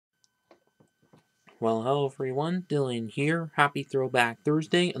Well, hello everyone, Dylan here. Happy Throwback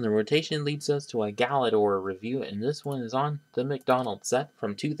Thursday, and the rotation leads us to a Galidor review, and this one is on the Mcdonald's set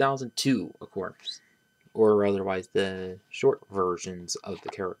from 2002, of course. Or otherwise, the short versions of the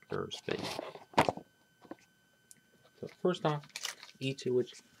characters. So first off, each of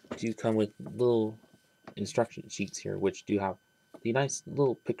which do come with little instruction sheets here, which do have the nice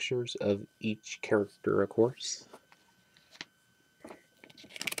little pictures of each character, of course.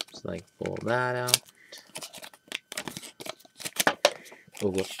 So like pull that out. Oh,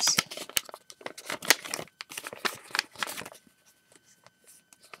 whoops.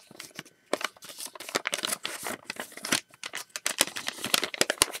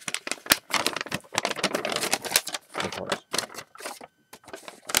 Of course.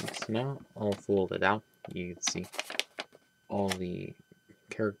 So now I'll fold it out. You can see all the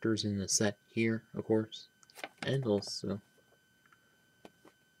characters in the set here, of course, and also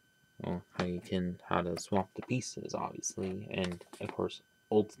how to swap the pieces, obviously, and of course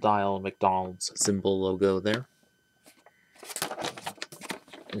old style McDonald's symbol logo there.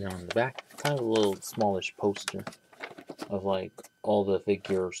 And on the back, kind of a little smallish poster of like all the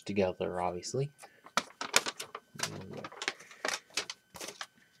figures together, obviously.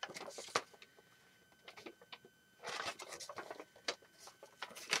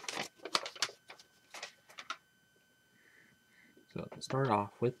 So to start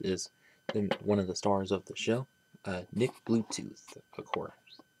off with is one of the stars of the show, Nick Bluetooth, of course.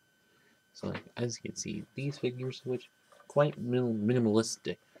 So as you can see, these figures, which quite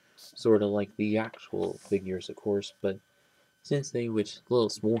minimalistic, sort of like the actual figures, of course, but since they which a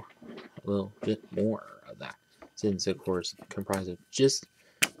little bit more of that, since of course comprised of just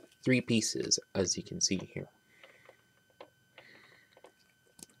 3 pieces, as you can see here.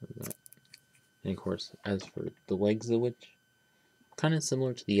 And of course, as for the legs of which, kind of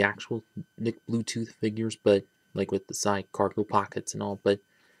similar to the actual Nick Bluetooth figures, but like with the side cargo pockets and all, but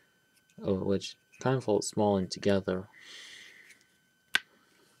which kind of fall small and together.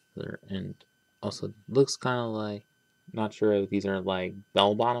 And also looks kind of like, not sure if these are like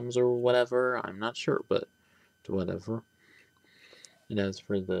bell bottoms or whatever, I'm not sure, but whatever. And as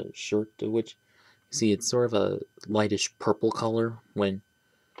for the shirt, which you see it's sort of a lightish purple color, or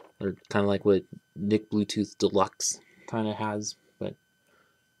kind of like what Nick Bluetooth Deluxe kind of has, but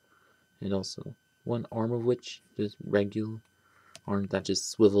and also one arm of which is regular arm that just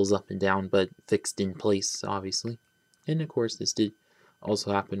swivels up and down, but fixed in place, obviously. And of course, this did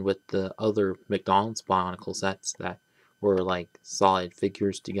also happen with the other McDonald's Bionicle sets that were like solid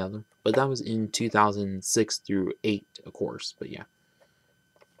figures together, but that was in 2006 through 8, of course. But yeah,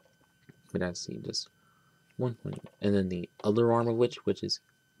 but I see just one point, and then the other arm of which is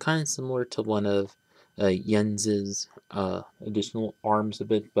kind of similar to one of Jens's additional arms a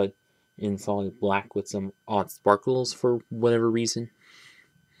bit, but in solid black with some odd sparkles for whatever reason.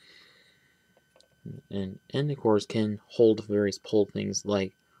 And of course can hold various pull things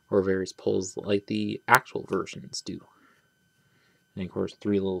various pulls like the actual versions do. And of course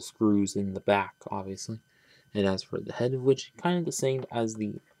 3 little screws in the back, obviously. And as for the head of which, kind of the same as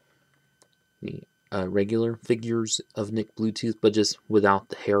the regular figures of Nick Bluetooth, but just without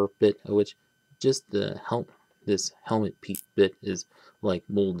the hair bit, of which just this helmet bit is like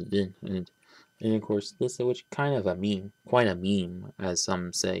molded in. And of course this, which kind of quite a meme, as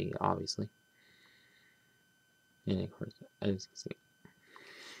some say, obviously. And of course, as you can see,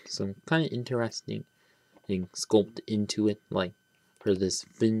 some kind of interesting thing sculpted into it, like for this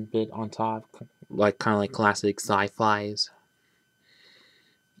fin bit on top, like kind of like classic sci-fi's.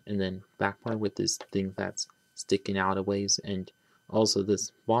 And then back part with this thing that's sticking out a ways, and also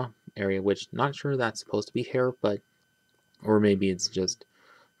this bottom area, which not sure that's supposed to be hair, but or maybe it's just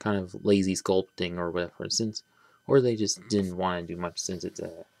kind of lazy sculpting or whatever, or they just didn't want to do much since it's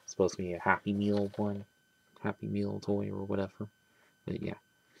supposed to be a Happy Meal toy or whatever. But yeah,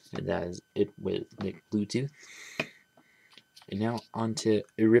 and that is it with Nick Bluetooth. And now on to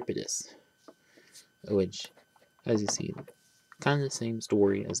Euripides, which, as you see, kind of the same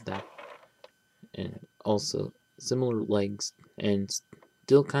story as that, and also similar legs, and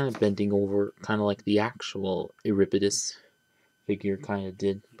still kind of bending over, kind of like the actual Euripides figure kind of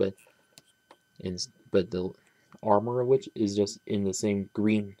did, but the armor of which is just in the same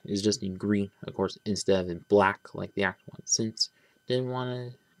green, in green, of course, instead of in black like the actual one, since didn't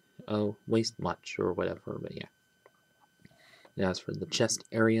want to waste much or whatever. But yeah. And as for the chest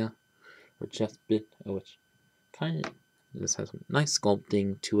area or chest bit, which kind of this has some nice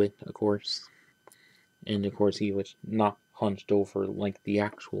sculpting to it, of course, and of course he was not hunched over like the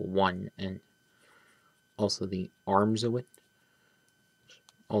actual one, and also the arms of it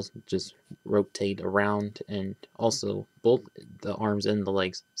also just rotate around, and also both the arms and the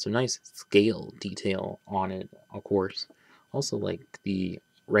legs. So nice scale detail on it, of course. Also like the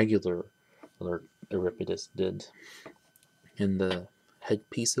regular Euripides did. And the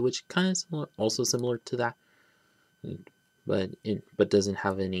headpiece, which kind of similar, also similar to that, but doesn't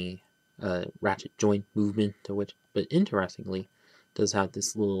have any ratchet joint movement to which. But interestingly, does have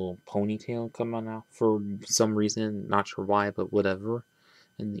this little ponytail coming out for some reason, not sure why, but whatever.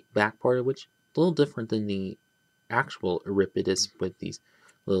 And the back part of which a little different than the actual Euripides with these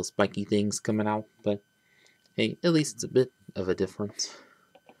little spiky things coming out. But hey, at least it's a bit of a difference.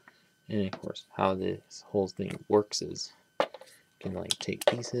 And of course, how this whole thing works is you can like take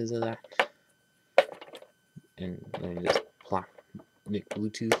pieces of that and then just plop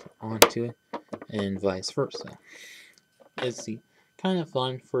Bluetooth onto it, and vice versa. It's kind of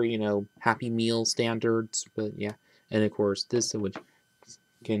fun for Happy Meal standards, but yeah. And of course, this which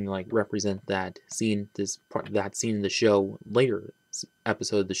can like represent that scene, that scene in the show later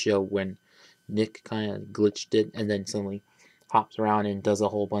episode of the show when Nick kind of glitched it and then suddenly hops around and does a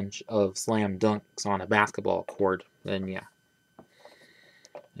whole bunch of slam dunks on a basketball court. And yeah,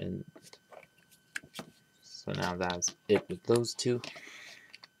 and so now that's it with those two.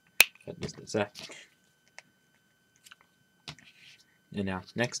 Just a sec. And now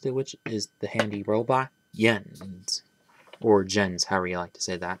next to which is the handy robot Jens, or Jens, however you like to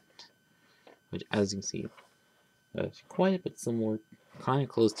say that. Which, as you can see, is quite a bit similar, kind of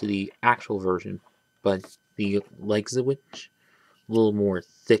close to the actual version, but the legs of which a little more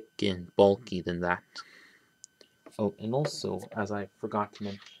thick and bulky than that. Oh, and also, as I forgot to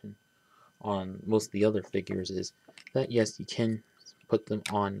mention on most of the other figures, is that yes, you can put them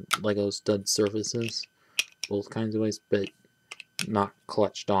on Lego stud surfaces, both kinds of ways, but not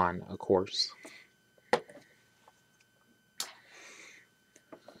clutched on, of course.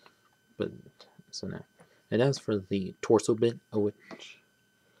 But so now, and as for the torso bit, which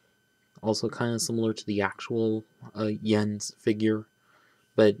also kind of similar to the actual Jens figure,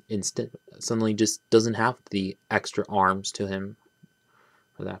 but instead suddenly just doesn't have the extra arms to him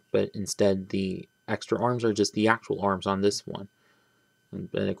for that. But instead, the extra arms are just the actual arms on this one. And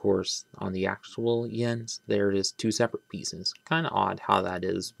of course, on the actual Jens, there it is, two separate pieces. Kind of odd how that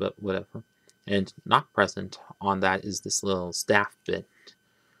is, but whatever. And not present on that is this little staff bit,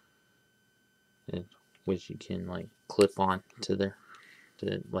 which you can like clip on to there,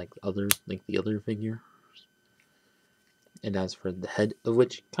 to like the other figure. And as for the head of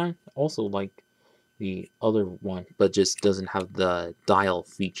which, kind of also like the other one, but just doesn't have the dial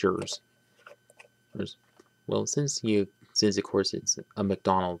features. Well, since of course it's a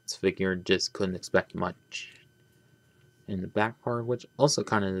McDonald's figure, just couldn't expect much. And the back part, which also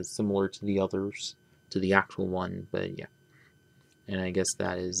kind of is similar to the others, to the actual one, but yeah. And I guess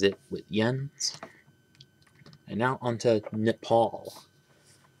that is it with Jens. And now onto Nepal,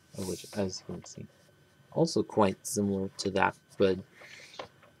 which, as you can see, also quite similar to that, but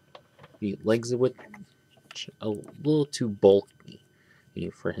the legs of which a little too bulky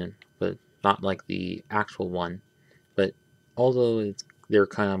for him, but not like the actual one. But although they're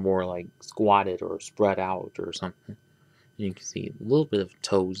kind of more like squatted or spread out or something, and you can see a little bit of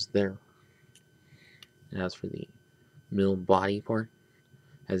toes there. And as for the middle body part,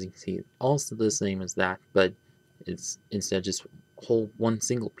 as you can see, also the same as that, but it's instead just one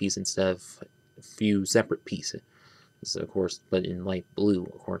single piece instead of a few separate pieces, of course, but in light blue,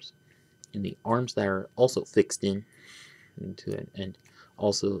 of course. And the arms that are also fixed into it and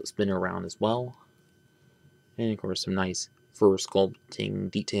also spin around as well. And of course, some nice fur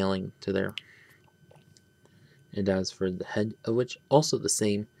sculpting detailing to there. And as for the head of which, also the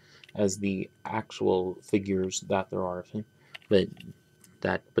same as the actual figures that there are of him, but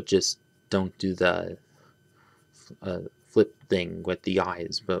just don't do the flip thing with the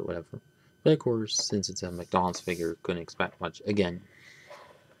eyes, but whatever. But of course, since it's a McDonald's figure, couldn't expect much again.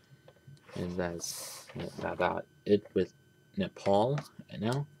 And that's about it with Nepal. And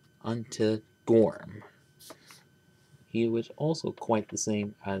now onto Gorm. He was also quite the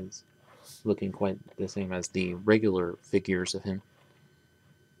same as, looking quite the same as the regular figures of him.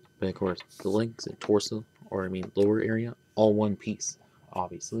 But of course, the legs and torso, or I mean lower area, all one piece,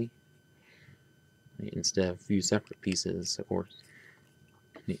 obviously. Instead of a few separate pieces, of course.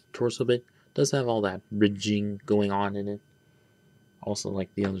 The torso bit does have all that ridging going on in it. Also like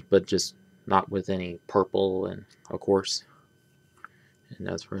the others, but just not with any purple, and of course. And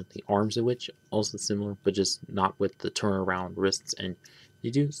as for the arms of which, also similar, but just not with the turnaround wrists, and they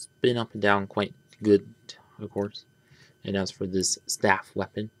do spin up and down quite good, of course. And as for this staff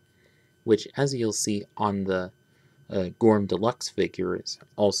weapon, which as you'll see on the Gorm Deluxe figure is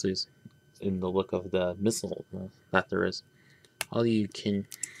also in the look of the missile that there is. All you can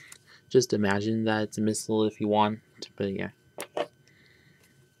just imagine that it's a missile if you want, but yeah.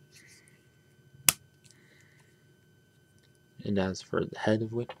 And as for the head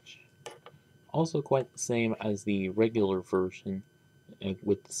of which, also quite the same as the regular version,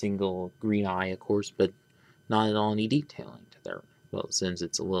 with the single green eye, of course, but not at all any detailing to there. Well, since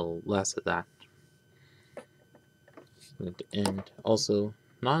it's a little less of that. And also,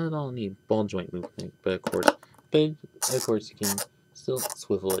 not at all any ball joint movement, but of course you can still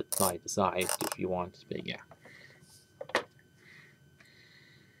swivel it side to side if you want, but yeah.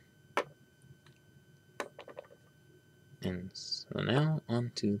 And so now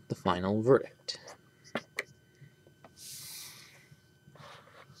on to the final verdict.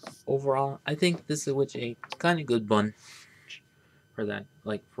 Overall, I think this is a kind of good bunch for that,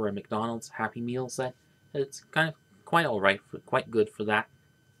 like for a McDonald's Happy Meal set. It's kind of quite alright, quite good for that.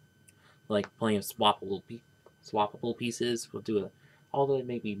 Like plenty of swappable pieces. We'll do it, although it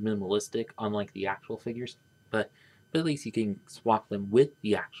may be minimalistic, unlike the actual figures, but at least you can swap them with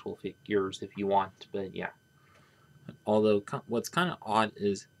the actual figures if you want. But yeah, although what's kind of odd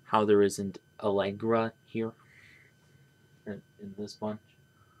is how there isn't Allegra here in this bunch,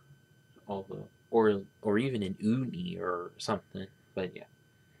 although or even an Uni or something. But yeah,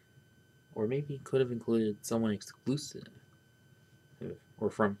 or maybe could have included someone exclusive, or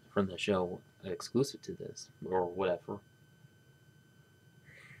from the show exclusive to this or whatever.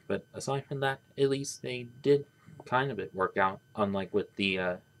 But aside from that, at least they did kind of it work out, unlike with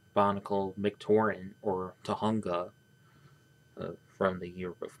the Barnacle Mictoran or Tahunga from the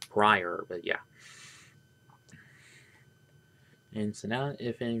year prior. But yeah. And so now,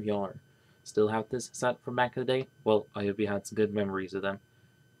 if any of y'all still have this set from back in the day, well, I hope you had some good memories of them.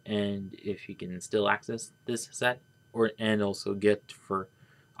 And if you can still access this set, and also get for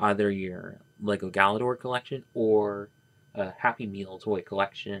either your Lego Galidor collection or a Happy Meal toy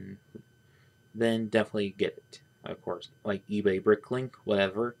collection, then definitely get it. Of course, like eBay, Bricklink,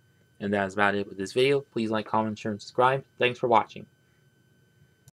 whatever. And that's about it with this video. Please like, comment, share, and subscribe. Thanks for watching.